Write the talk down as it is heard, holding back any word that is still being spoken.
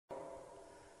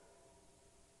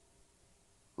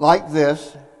like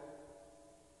this,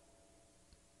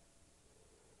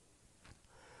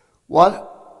 what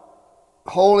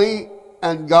holy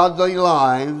and godly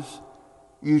lives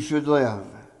you should live.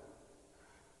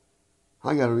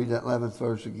 I got to read that 11th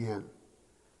verse again.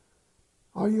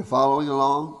 Are you following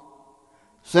along?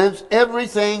 Since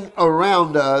everything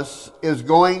around us is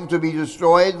going to be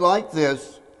destroyed like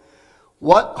this,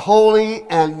 what holy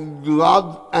and godly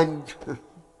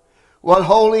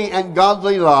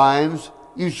lives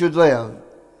you should live,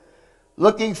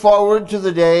 looking forward to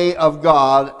the day of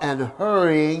God and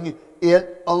hurrying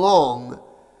it along.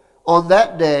 On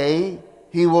that day,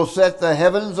 he will set the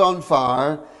heavens on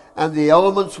fire, and the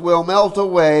elements will melt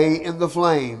away in the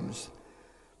flames.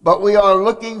 But we are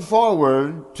looking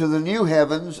forward to the new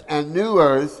heavens and new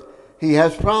earth he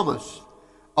has promised,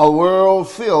 a world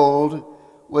filled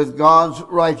with God's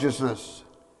righteousness.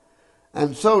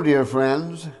 And so, dear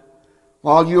friends,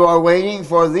 while you are waiting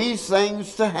for these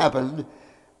things to happen,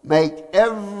 make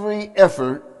every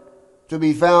effort to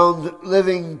be found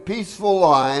living peaceful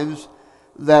lives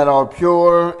that are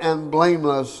pure and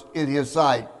blameless in his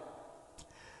sight.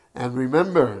 And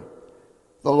remember,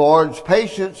 the Lord's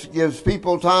patience gives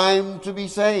people time to be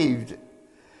saved.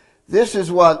 This is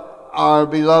what our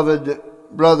beloved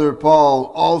brother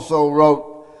Paul also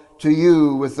wrote to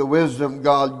you with the wisdom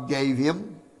God gave him.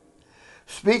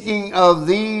 Speaking of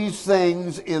these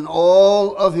things in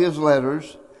all of his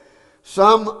letters,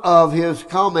 some of his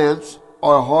comments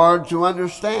are hard to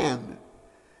understand,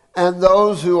 and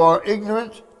those who are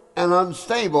ignorant and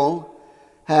unstable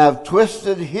have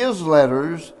twisted his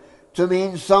letters to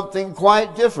mean something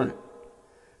quite different,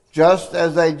 just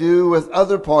as they do with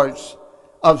other parts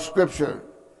of Scripture,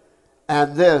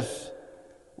 and this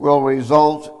will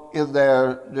result in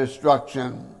their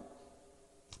destruction.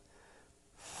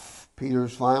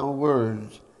 Peter's final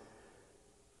words,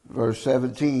 verse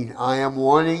 17, I am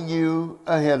warning you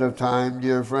ahead of time,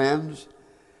 dear friends.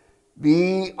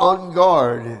 Be on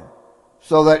guard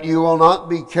so that you will not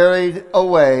be carried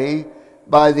away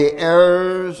by the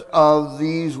errors of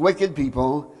these wicked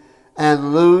people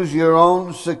and lose your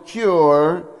own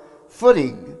secure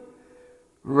footing.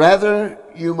 Rather,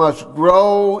 you must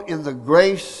grow in the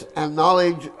grace and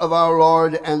knowledge of our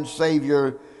Lord and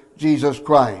Savior, Jesus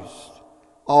Christ.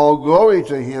 All glory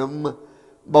to him,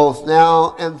 both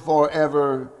now and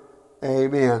forever.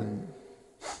 Amen.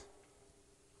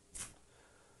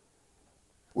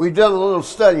 We've done a little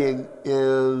studying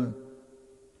in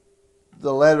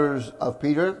the letters of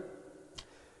Peter.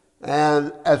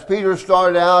 And as Peter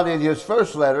started out in his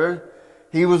first letter,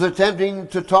 he was attempting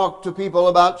to talk to people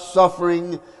about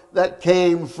suffering that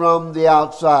came from the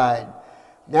outside.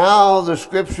 Now the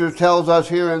scripture tells us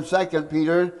here in 2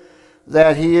 Peter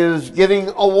that he is giving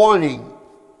a warning.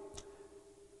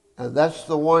 And that's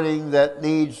the warning that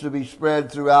needs to be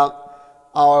spread throughout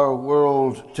our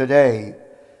world today,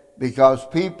 because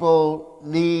people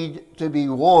need to be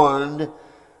warned.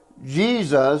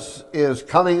 Jesus is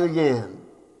coming again.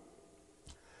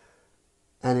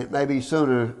 And it may be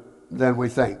sooner than we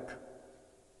think.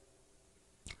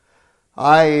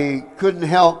 I couldn't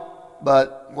help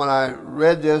but, when I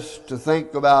read this, to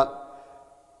think about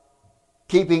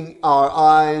keeping our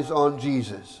eyes on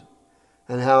Jesus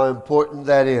and how important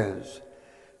that is.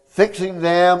 Fixing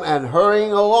them and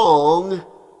hurrying along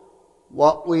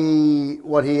what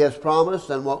he has promised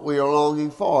and what we are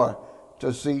longing for,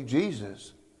 to see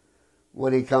Jesus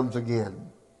when he comes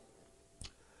again.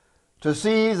 To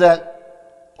see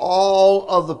that all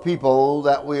of the people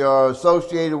that we are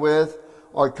associated with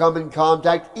or come in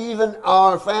contact, even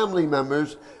our family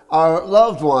members, our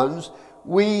loved ones,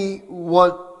 we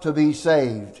want to be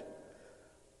saved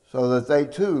so that they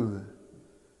too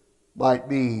might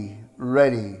be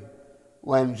ready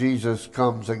when Jesus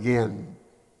comes again.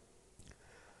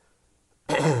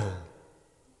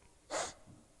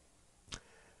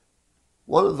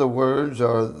 One of the words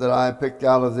that I picked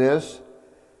out of this,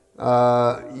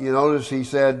 you notice he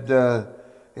said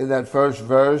in that first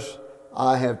verse,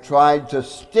 I have tried to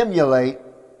stimulate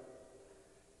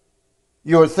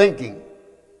your thinking,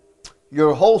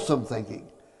 your wholesome thinking.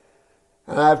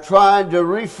 And I've tried to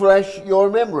refresh your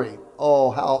memory.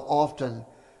 Oh, how often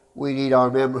we need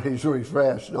our memories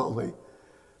refreshed, don't we?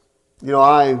 You know,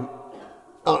 I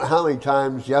don't know how many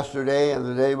times yesterday and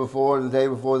the day before and the day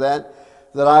before that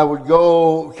I would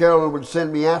go, Carolyn would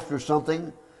send me after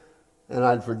something, and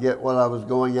I'd forget what I was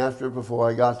going after before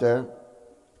I got there.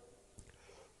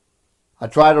 I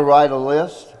try to write a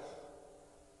list,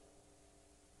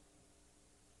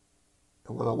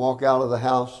 and when I walk out of the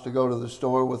house to go to the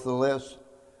store with the list,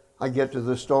 I get to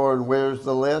the store and where's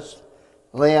the list?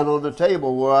 Laying on the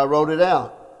table where I wrote it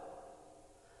out.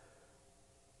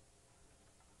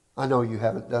 I know you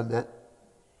haven't done that.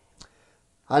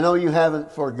 I know you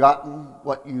haven't forgotten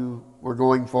what you were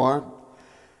going for.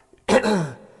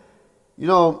 You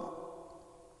know,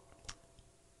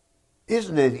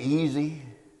 isn't it easy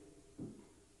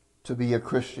to be a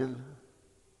Christian?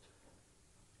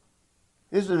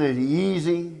 Isn't it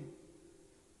easy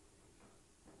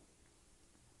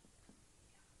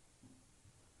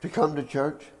to come to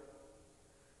church,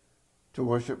 to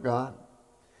worship God?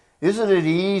 Isn't it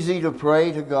easy to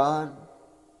pray to God?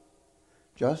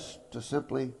 Just to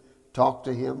simply talk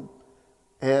to Him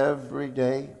every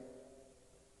day?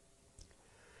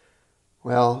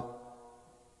 Well,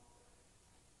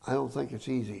 I don't think it's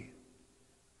easy.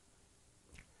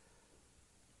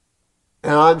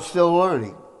 And I'm still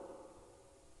learning.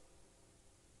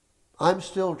 I'm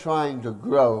still trying to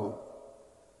grow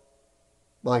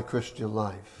my Christian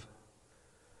life.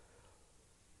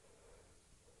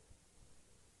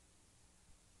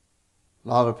 A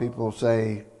lot of people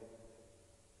say,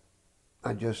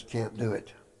 I just can't do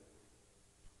it.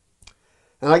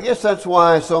 And I guess that's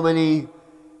why so many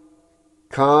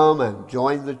come and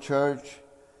join the church.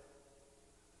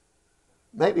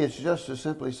 Maybe it's just to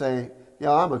simply say,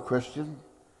 yeah, I'm a Christian.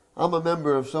 I'm a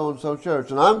member of so-and-so church,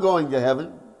 and I'm going to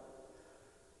heaven.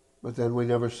 But then we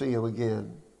never see them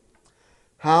again.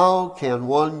 How can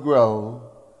one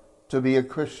grow to be a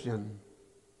Christian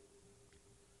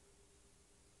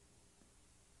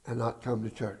and not come to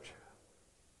church?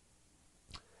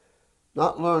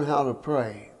 Not learn how to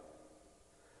pray.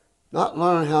 Not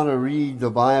learn how to read the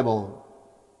Bible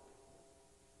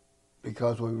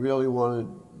because we really want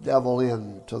to delve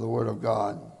into the Word of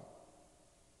God.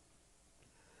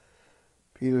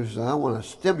 Peter says, I want to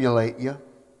stimulate you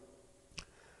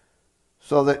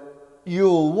so that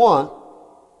you'll want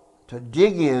to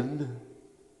dig in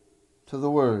to the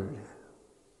Word.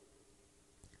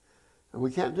 And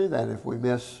we can't do that if we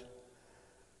miss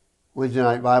Wednesday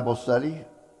night Bible study.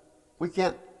 We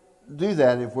can't do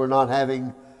that if we're not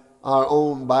having our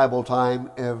own Bible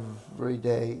time every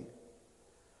day.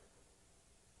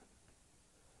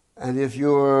 And if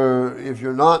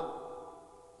you're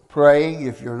not praying,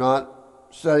 if you're not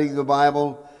studying the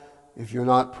Bible, if you're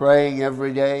not praying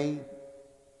every day,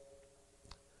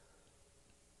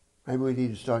 maybe we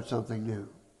need to start something new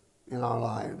in our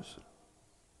lives.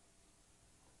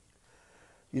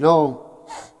 You know,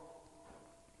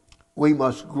 we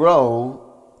must grow.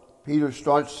 Peter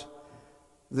starts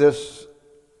this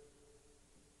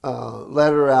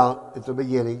letter out at the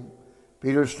beginning.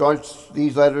 Peter starts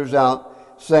these letters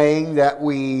out saying that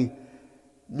we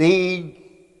need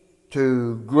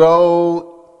to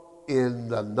grow in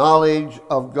the knowledge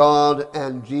of God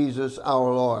and Jesus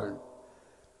our Lord.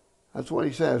 That's what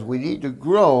he says. We need to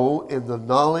grow in the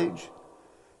knowledge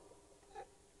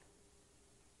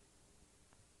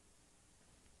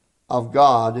of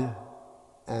God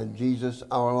and Jesus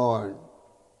our Lord.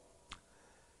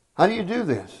 How do you do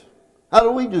this? How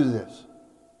do we do this?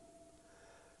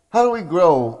 How do we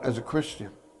grow as a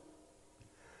Christian?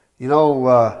 You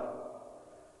know,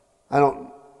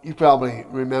 you probably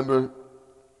remember,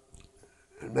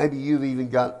 maybe you've even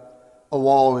got a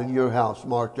wall in your house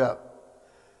marked up.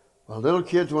 Well, little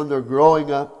kids, when they're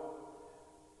growing up,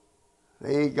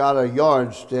 they got a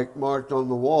yardstick marked on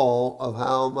the wall of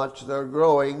how much they're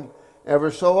growing ever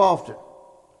so often.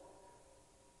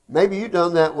 Maybe you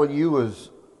done that when you was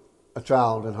a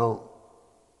child at home.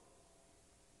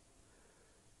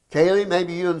 Kaylee,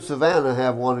 maybe you and Savannah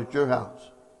have one at your house.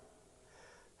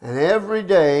 And every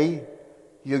day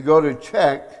you go to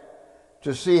check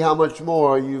to see how much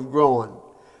more you've grown.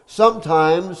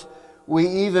 Sometimes we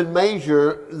even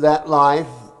measure that life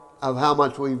of how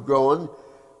much we've grown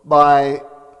by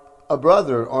a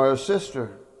brother or a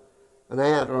sister, an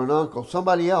aunt or an uncle,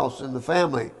 somebody else in the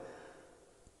family.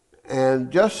 And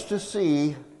just to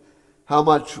see how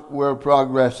much we're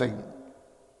progressing.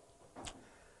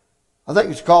 I think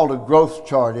it's called a growth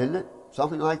chart, isn't it?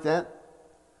 Something like that.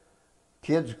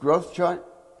 Kids' growth chart.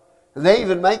 And they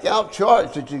even make out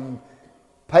charts that you can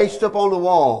paste up on the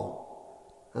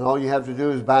wall. And all you have to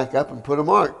do is back up and put a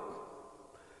mark.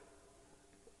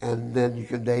 And then you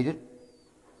can date it.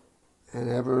 And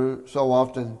ever so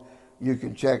often you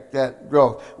can check that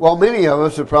growth. Well, many of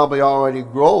us are probably already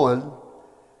growing.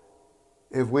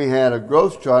 If we had a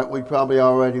growth chart, we'd probably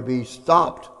already be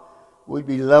stopped. We'd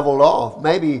be leveled off.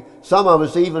 Maybe some of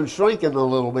us even shrinking a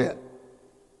little bit.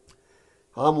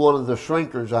 I'm one of the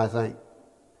shrinkers, I think.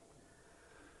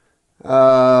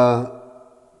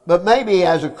 But maybe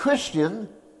as a Christian,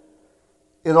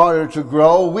 in order to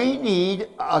grow, we need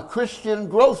a Christian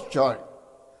growth chart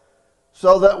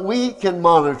so that we can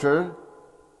monitor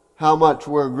how much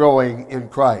we're growing in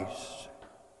Christ.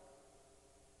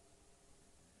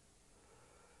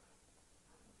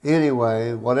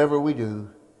 Anyway, whatever we do,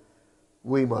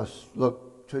 we must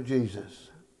look to Jesus.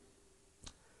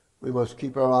 We must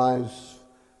keep our eyes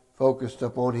focused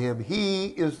upon him. He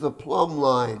is the plumb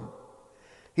line.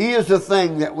 He is the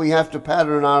thing that we have to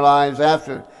pattern our lives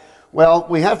after. Well,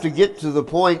 we have to get to the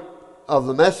point of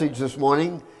the message this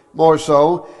morning, more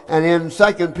so. And in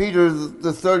 2 Peter,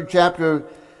 the 3rd chapter,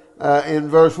 in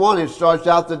verse 1, it starts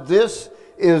out that this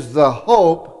is the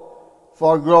hope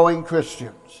for growing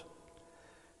Christians.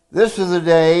 This is the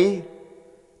day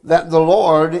that the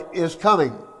Lord is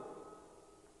coming.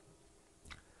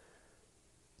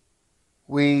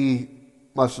 We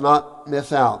must not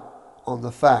miss out on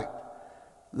the fact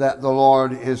that the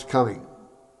Lord is coming.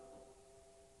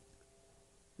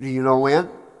 Do you know when?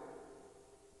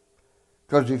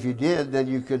 Because if you did, then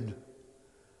you could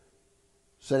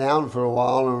sit down for a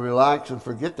while and relax and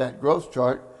forget that growth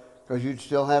chart, because you'd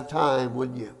still have time,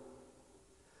 wouldn't you?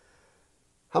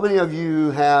 How many of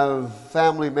you have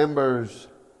family members,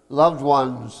 loved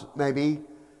ones maybe,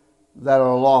 that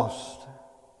are lost,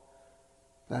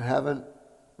 that haven't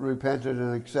repented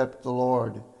and accepted the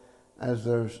Lord as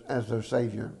their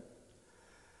Savior?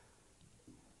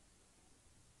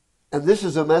 And this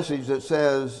is a message that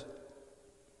says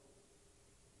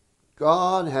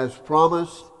God has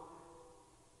promised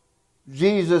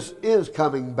Jesus is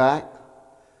coming back,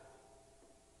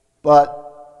 but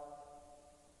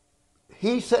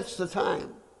he sets the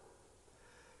time.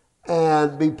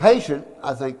 And be patient,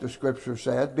 I think the scripture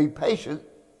said. Be patient,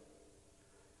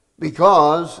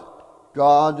 because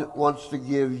God wants to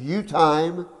give you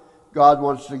time. God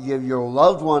wants to give your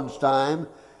loved ones time.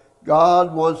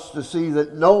 God wants to see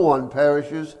that no one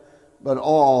perishes, but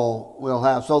all will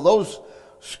have. So those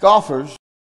scoffers